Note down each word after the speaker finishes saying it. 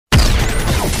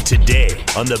Today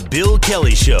on The Bill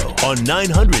Kelly Show on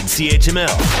 900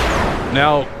 CHML.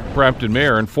 Now, Brampton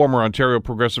Mayor and former Ontario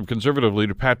Progressive Conservative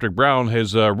leader Patrick Brown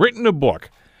has written a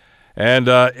book. And,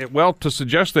 to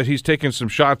suggest that he's taken some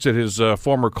shots at his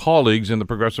former colleagues in the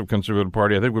Progressive Conservative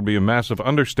Party, I think would be a massive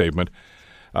understatement.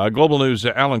 Global News'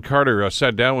 Alan Carter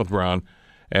sat down with Brown.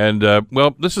 And,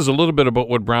 this is a little bit about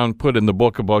what Brown put in the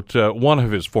book about one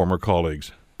of his former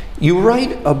colleagues. You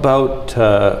write about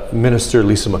Minister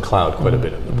Lisa MacLeod quite a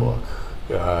bit in the book.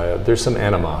 There's some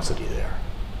animosity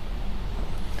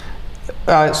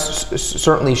there.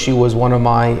 Certainly she was one of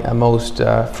my most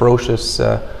ferocious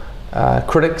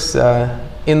critics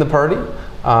in the party.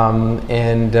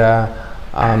 And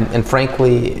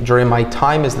frankly, during my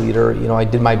time as leader, I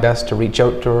did my best to reach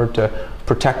out to her, to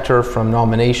protect her from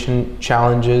nomination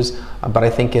challenges. But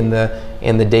I think in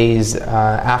the days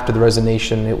after the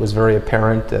resignation, it was very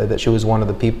apparent that she was one of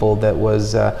the people that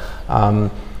was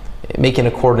making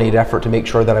a coordinated effort to make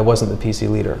sure that I wasn't the PC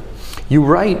leader. You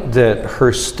write that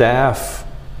her staff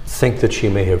think that she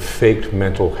may have faked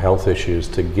mental health issues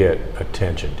to get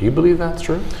attention. Do you believe that's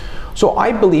true? So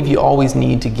I believe you always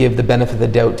need to give the benefit of the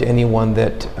doubt to anyone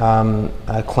that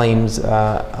claims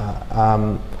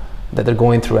that they're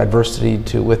going through adversity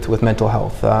with mental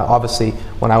health. Obviously,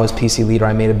 when I was PC leader,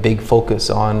 I made a big focus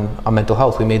on mental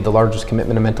health. We made the largest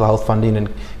commitment of mental health funding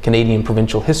in Canadian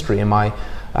provincial history in my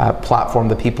platform,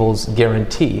 the People's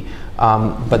Guarantee.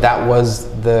 But that was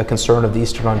the concern of the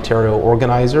Eastern Ontario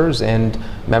organizers and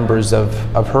members of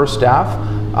her staff.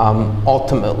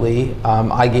 Ultimately,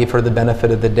 I gave her the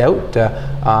benefit of the doubt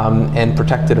and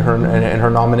protected her in her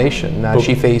nomination.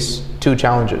 She faced two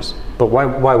challenges. But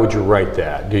why would you write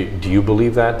that? Do you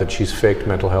believe that she's faked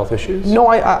mental health issues? No,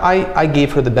 I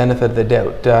gave her the benefit of the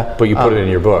doubt. But you put it in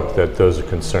your book that those are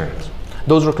concerns.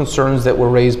 Those were concerns that were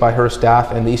raised by her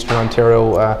staff and the Eastern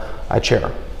Ontario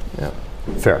chair. Yeah.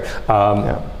 Fair.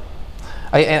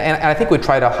 And I think we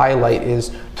try to highlight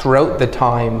is throughout the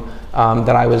time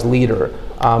that I was leader,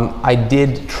 I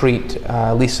did treat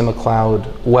Lisa MacLeod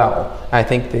well. I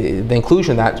think the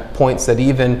inclusion of that points that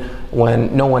even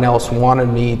when no one else wanted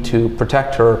me to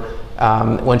protect her,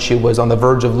 when she was on the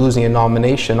verge of losing a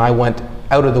nomination, I went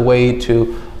out of the way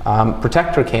to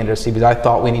protect her candidacy because I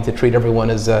thought we need to treat everyone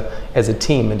as a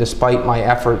team. And despite my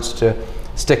efforts to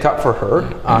stick up for her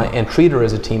and treat her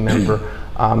as a team member,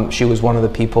 she was one of the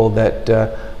people that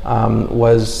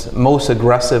was most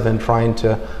aggressive in trying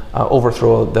to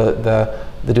overthrow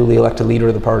the duly elected leader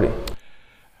of the party.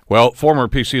 Well, former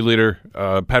PC leader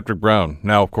Patrick Brown,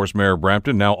 now, of course, Mayor of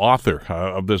Brampton, now author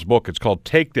of this book. It's called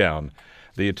Takedown,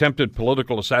 The Attempted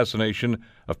Political Assassination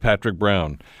of Patrick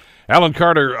Brown. Alan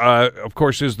Carter, of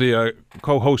course, is the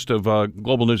co-host of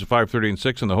Global News at 5:30 and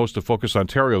 6 and the host of Focus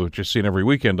Ontario, which is seen every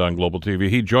weekend on Global TV.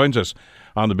 He joins us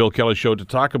on the Bill Kelly Show to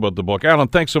talk about the book. Alan,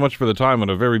 thanks so much for the time on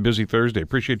a very busy Thursday.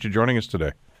 Appreciate you joining us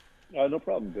today. No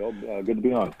problem, Bill. Good to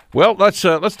be on. Well, let's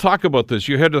talk about this.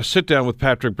 You had to sit down with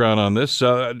Patrick Brown on this.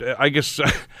 I guess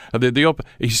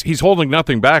he's holding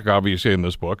nothing back, obviously, in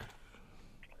this book.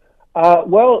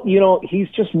 He's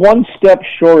just one step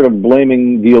short of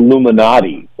blaming the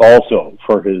Illuminati also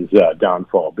for his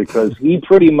downfall, because he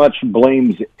pretty much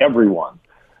blames everyone.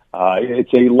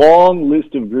 It's a long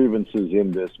list of grievances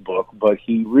in this book, but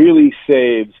he really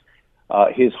saves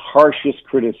his harshest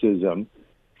criticism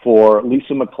for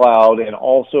Lisa MacLeod and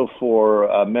also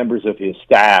for members of his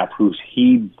staff who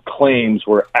he claims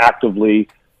were actively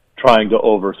trying to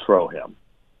overthrow him.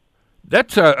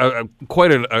 That's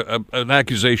quite an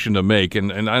accusation to make,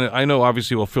 and I know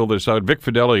obviously we'll fill this out. Vic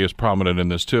Fedeli is prominent in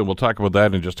this too. We'll talk about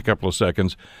that in just a couple of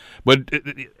seconds. But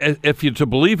if you're to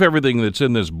believe everything that's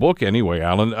in this book anyway,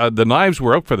 Alan, the knives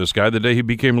were out for this guy the day he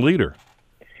became leader.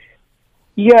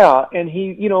 Yeah, and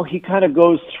he kind of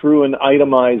goes through an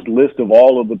itemized list of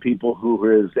all of the people who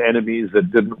were his enemies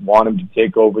that didn't want him to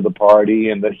take over the party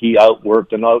and that he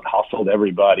outworked and out-hustled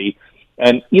everybody.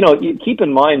 And, you keep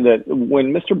in mind that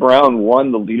when Mr. Brown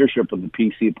won the leadership of the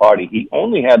PC party, he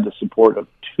only had the support of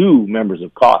two members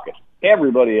of caucus.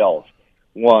 Everybody else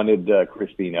wanted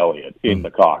Christine Elliott in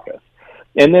the caucus.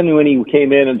 And then when he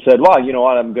came in and said, well, you know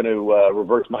what, I'm going to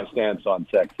reverse my stance on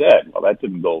sex ed. Well, that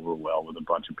didn't go over well with a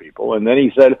bunch of people. And then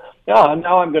he said, yeah,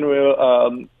 now I'm going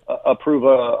to approve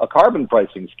a carbon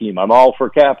pricing scheme. I'm all for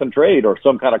cap and trade, or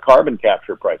some kind of carbon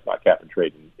capture price, not cap and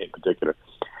trade in particular.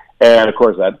 And, of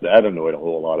course, that annoyed a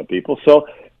whole lot of people. So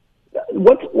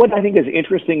what I think is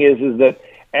interesting is that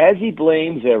as he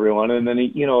blames everyone, and then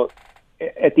he,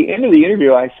 at the end of the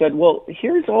interview, I said, well,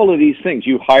 here's all of these things.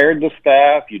 You hired the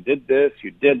staff, you did this,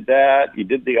 you did that, you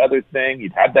did the other thing,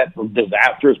 you had that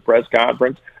disastrous press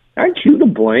conference. Aren't you to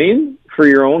blame for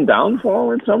your own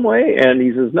downfall in some way? And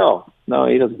he says, no, No,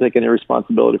 he doesn't take any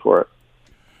responsibility for it.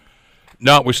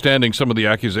 Notwithstanding some of the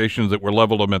accusations that were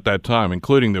leveled at him at that time,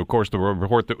 including, of course, the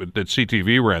report that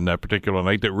CTV ran that particular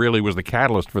night that really was the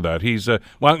catalyst for that. He's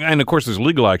and of course, there's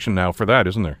legal action now for that,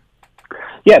 isn't there?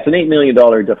 Yeah, it's an $8 million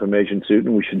defamation suit,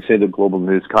 and we should say that Global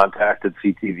News contacted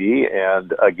CTV,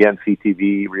 and again,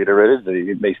 CTV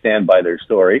reiterated they stand by their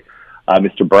story.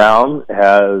 Mr. Brown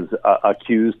has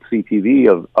accused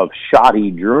CTV of shoddy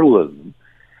journalism,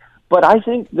 but I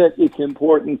think that it's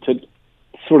important to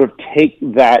sort of take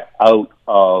that out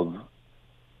of,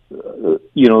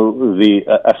 the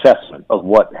assessment of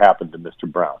what happened to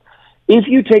Mr. Brown. If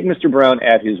you take Mr. Brown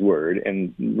at his word,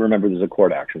 and remember there's a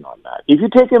court action on that, if you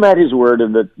take him at his word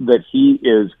and that he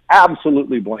is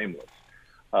absolutely blameless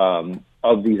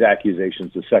of these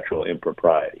accusations of sexual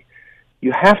impropriety,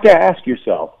 you have to ask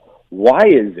yourself, why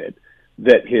is it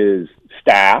that his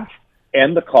staff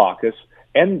and the caucus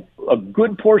and a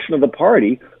good portion of the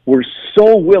party were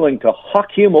so willing to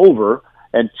huck him over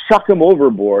and chuck him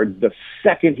overboard the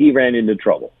second he ran into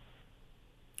trouble?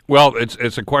 Well,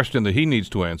 it's a question that he needs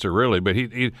to answer, really. But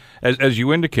he as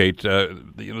you indicate,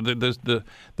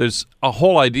 there's a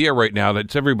whole idea right now that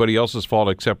it's everybody else's fault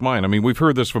except mine. I mean, we've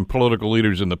heard this from political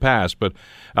leaders in the past, but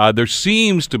there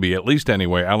seems to be, at least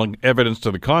anyway, evidence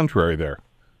to the contrary there.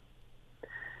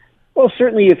 Well,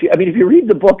 certainly, if you read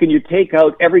the book and you take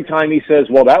out every time he says,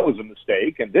 well, that was a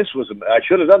mistake, and I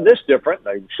should have done this different,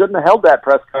 I shouldn't have held that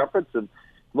press conference, and,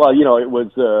 well, it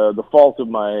was the fault of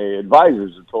my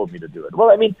advisors who told me to do it.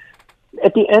 Well, I mean,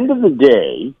 at the end of the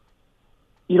day,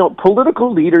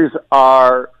 political leaders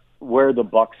are where the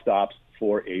buck stops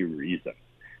for a reason.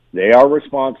 They are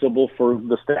responsible for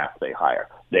the staff they hire.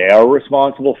 They are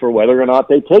responsible for whether or not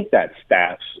they take that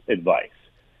staff's advice.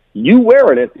 You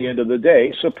wear it at the end of the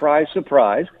day. Surprise,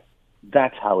 surprise.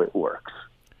 That's how it works.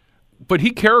 But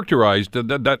he characterized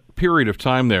that period of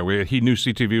time there where he knew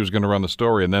CTV was going to run the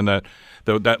story, and then that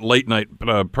late night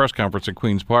press conference at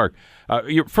Queen's Park.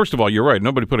 First of all, you're right.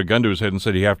 Nobody put a gun to his head and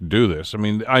said you have to do this. I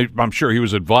mean, I'm sure he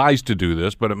was advised to do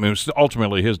this, but it was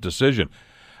ultimately his decision.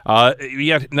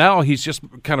 Yet now he's just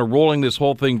kind of rolling this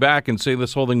whole thing back and say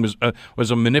this whole thing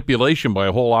was a manipulation by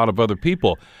a whole lot of other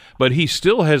people. But he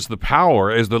still has the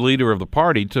power as the leader of the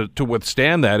party to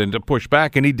withstand that and to push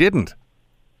back, and he didn't.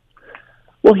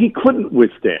 Well, he couldn't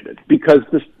withstand it because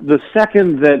the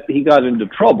second that he got into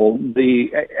trouble,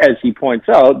 as he points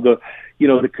out, the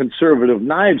conservative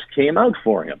knives came out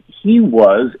for him. He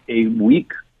was a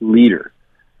weak leader,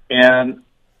 and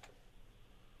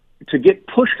to get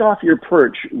pushed off your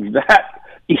perch that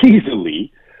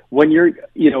easily when you're,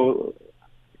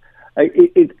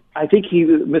 I think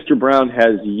Mr. Brown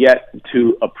has yet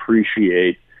to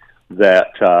appreciate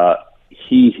that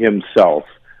he himself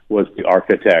was the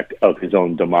architect of his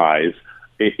own demise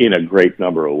in a great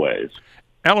number of ways.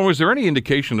 Alan, was there any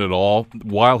indication at all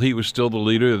while he was still the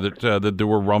leader that there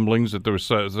were rumblings, that there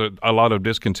was a lot of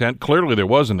discontent? Clearly there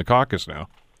was in the caucus now.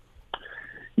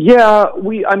 Yeah,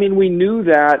 we knew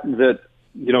that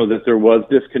there was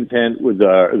discontent with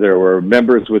there were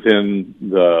members within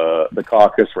the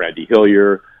caucus, Randy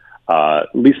Hillier,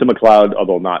 Lisa McLeod,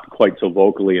 although not quite so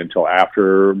vocally until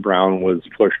after Brown was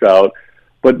pushed out.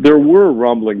 But there were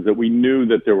rumblings that we knew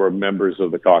that there were members of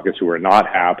the caucus who were not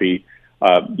happy.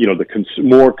 The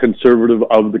more conservative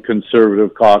of the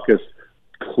conservative caucus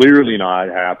clearly not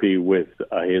happy with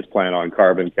his plan on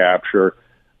carbon capture.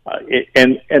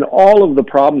 And all of the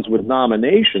problems with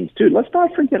nominations, too. Let's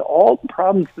not forget all the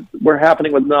problems that were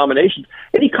happening with nominations.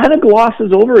 And he kind of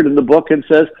glosses over it in the book and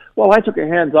says, well, I took a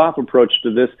hands-off approach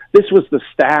to this. This was the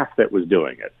staff that was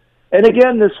doing it. And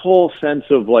again, this whole sense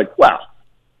of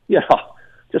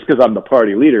just because I'm the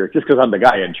party leader, just because I'm the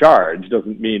guy in charge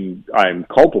doesn't mean I'm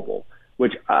culpable,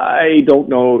 which I don't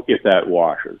know if that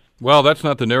washes. Well, that's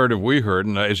not the narrative we heard,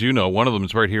 and as you know, one of them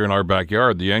is right here in our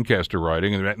backyard, the Ancaster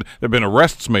riding, and there have been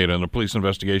arrests made in a police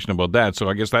investigation about that, so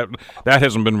I guess that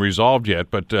hasn't been resolved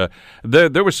yet, but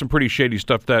there was some pretty shady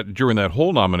stuff during that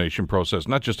whole nomination process,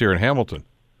 not just here in Hamilton.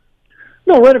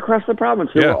 No, right across the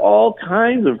province. There were all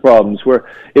kinds of problems where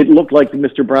it looked like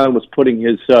Mr. Brown was putting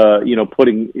his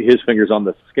fingers on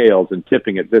the scales and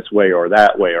tipping it this way or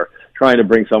that way or trying to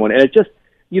bring someone, and it just,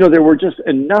 there were just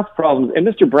enough problems. And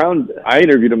Mr. Brown, I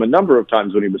interviewed him a number of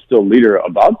times when he was still leader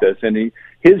about this, and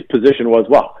his position was,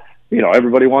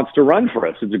 everybody wants to run for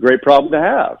us. It's a great problem to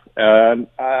have. And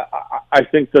I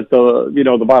think that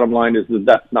the bottom line is that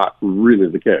that's not really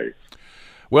the case.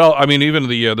 Well, I mean, even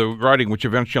the riding, which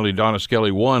eventually Donna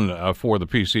Skelly won for the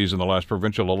PCs in the last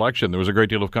provincial election, there was a great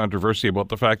deal of controversy about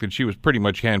the fact that she was pretty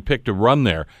much handpicked to run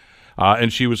there.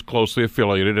 and she was closely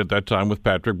affiliated at that time with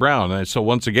Patrick Brown. And so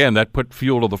once again, that put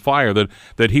fuel to the fire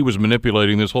that he was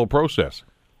manipulating this whole process.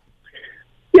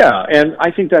 Yeah, and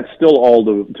I think that's still all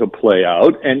to play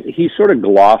out, and he sort of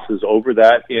glosses over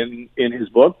that in his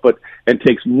book, and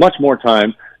takes much more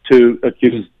time to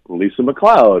accuse Lisa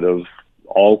McLeod of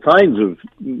all kinds of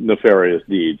nefarious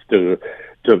deeds, to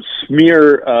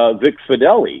smear Vic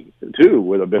Fideli, too,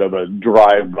 with a bit of a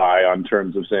drive-by on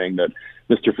terms of saying that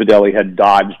Mr. Fideli had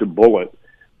dodged a bullet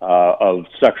of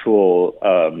sexual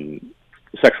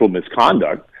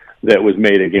misconduct that was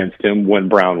made against him when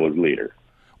Brown was leader.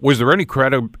 Was there any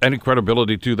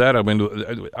credibility to that? I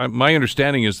mean, my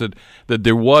understanding is that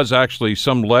there was actually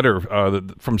some letter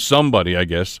from somebody, I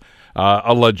guess,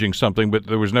 alleging something, but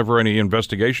there was never any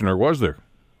investigation, or was there?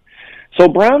 So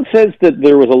Brown says that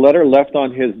there was a letter left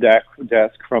on his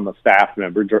desk from a staff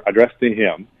member addressed to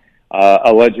him,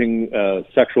 alleging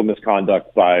sexual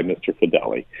misconduct by Mr.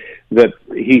 Fideli. That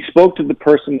he spoke to the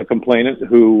complainant,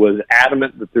 who was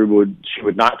adamant that she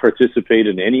would not participate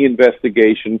in any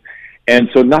investigation. And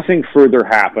so nothing further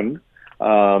happened.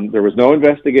 There was no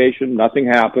investigation. Nothing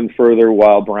happened further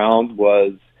while Brown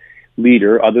was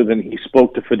leader, other than he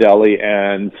spoke to Fideli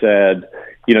and said,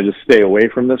 just stay away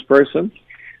from this person.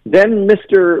 Then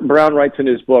Mr. Brown writes in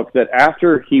his book that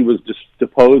after he was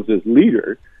deposed as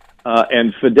leader,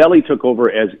 and Fideli took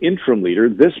over as interim leader,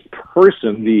 this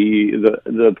person,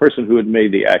 the person who had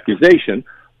made the accusation,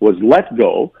 was let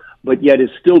go, but yet is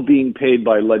still being paid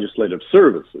by Legislative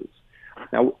Services.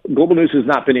 Now, Global News has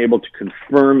not been able to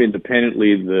confirm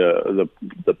independently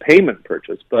the payment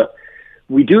purchase, but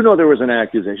we do know there was an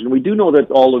accusation. We do know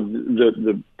that all of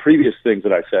the previous things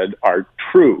that I said are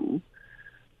true.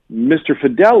 Mr.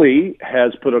 Fideli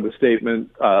has put out a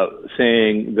statement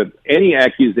saying that any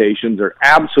accusations are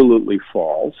absolutely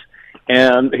false,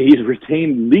 and he's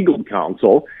retained legal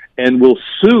counsel and will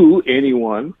sue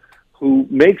anyone who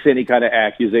makes any kind of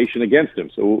accusation against him.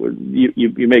 So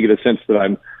you may get a sense that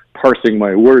I'm parsing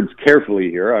my words carefully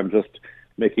here. I'm just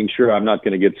making sure I'm not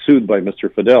going to get sued by Mr.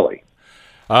 Fideli.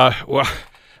 Well,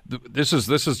 this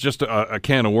is just a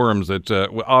can of worms that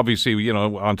obviously,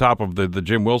 on top of the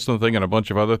Jim Wilson thing and a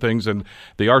bunch of other things and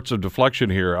the arts of deflection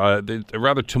here, a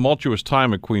rather tumultuous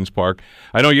time at Queen's Park.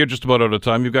 I know you're just about out of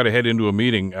time. You've got to head into a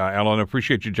meeting, Alan. I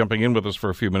appreciate you jumping in with us for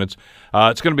a few minutes.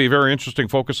 It's going to be a very interesting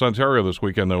Focus Ontario this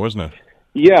weekend, though, isn't it?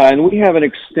 Yeah, and we have an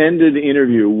extended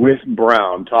interview with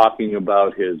Brown talking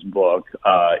about his book.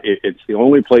 It's the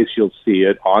only place you'll see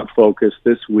it on Focus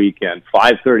this weekend,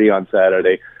 5:30 on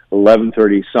Saturday,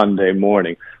 11:30 Sunday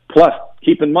morning. Plus,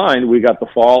 keep in mind, we got the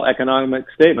fall economic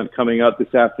statement coming out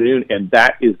this afternoon, and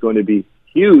that is going to be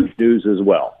huge news as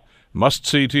well.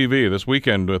 Must-see TV this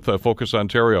weekend with Focus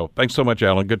Ontario. Thanks so much,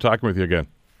 Alan. Good talking with you again.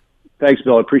 Thanks,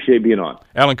 Bill. I appreciate being on.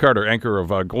 Alan Carter, anchor of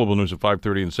Global News at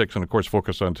 5:30 and 6, and, of course,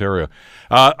 Focus Ontario.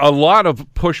 A lot of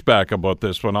pushback about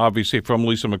this one, obviously, from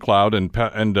Lisa McLeod and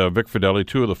Vic Fideli,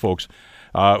 two of the folks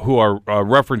who are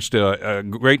referenced a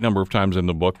great number of times in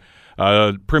the book.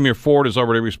 Premier Ford has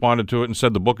already responded to it and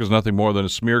said the book is nothing more than a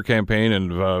smear campaign,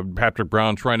 and Patrick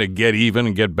Brown trying to get even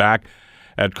and get back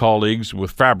at colleagues with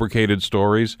fabricated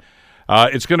stories.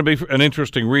 It's going to be an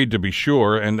interesting read, to be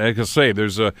sure, and like I say,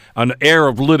 there's an air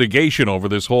of litigation over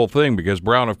this whole thing because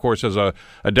Brown, of course, has a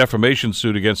defamation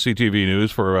suit against CTV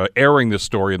News for airing this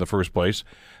story in the first place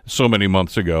so many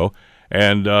months ago,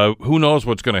 and who knows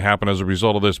what's going to happen as a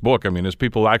result of this book. I mean, as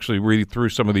people actually read through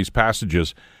some of these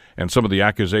passages and some of the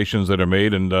accusations that are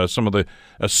made and some of the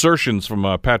assertions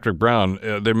from Patrick Brown,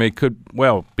 could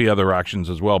be other actions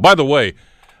as well. By the way,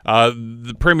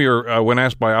 the Premier, when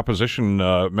asked by opposition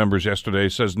members yesterday,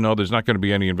 says, no, there's not going to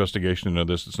be any investigation into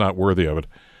this. It's not worthy of it.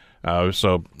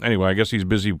 So, anyway, I guess he's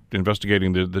busy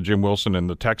investigating the Jim Wilson and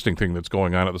the texting thing that's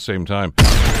going on at the same time.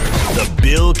 The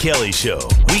Bill Kelly Show,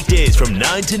 weekdays from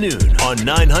 9 to noon on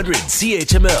 900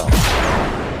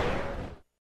 CHML.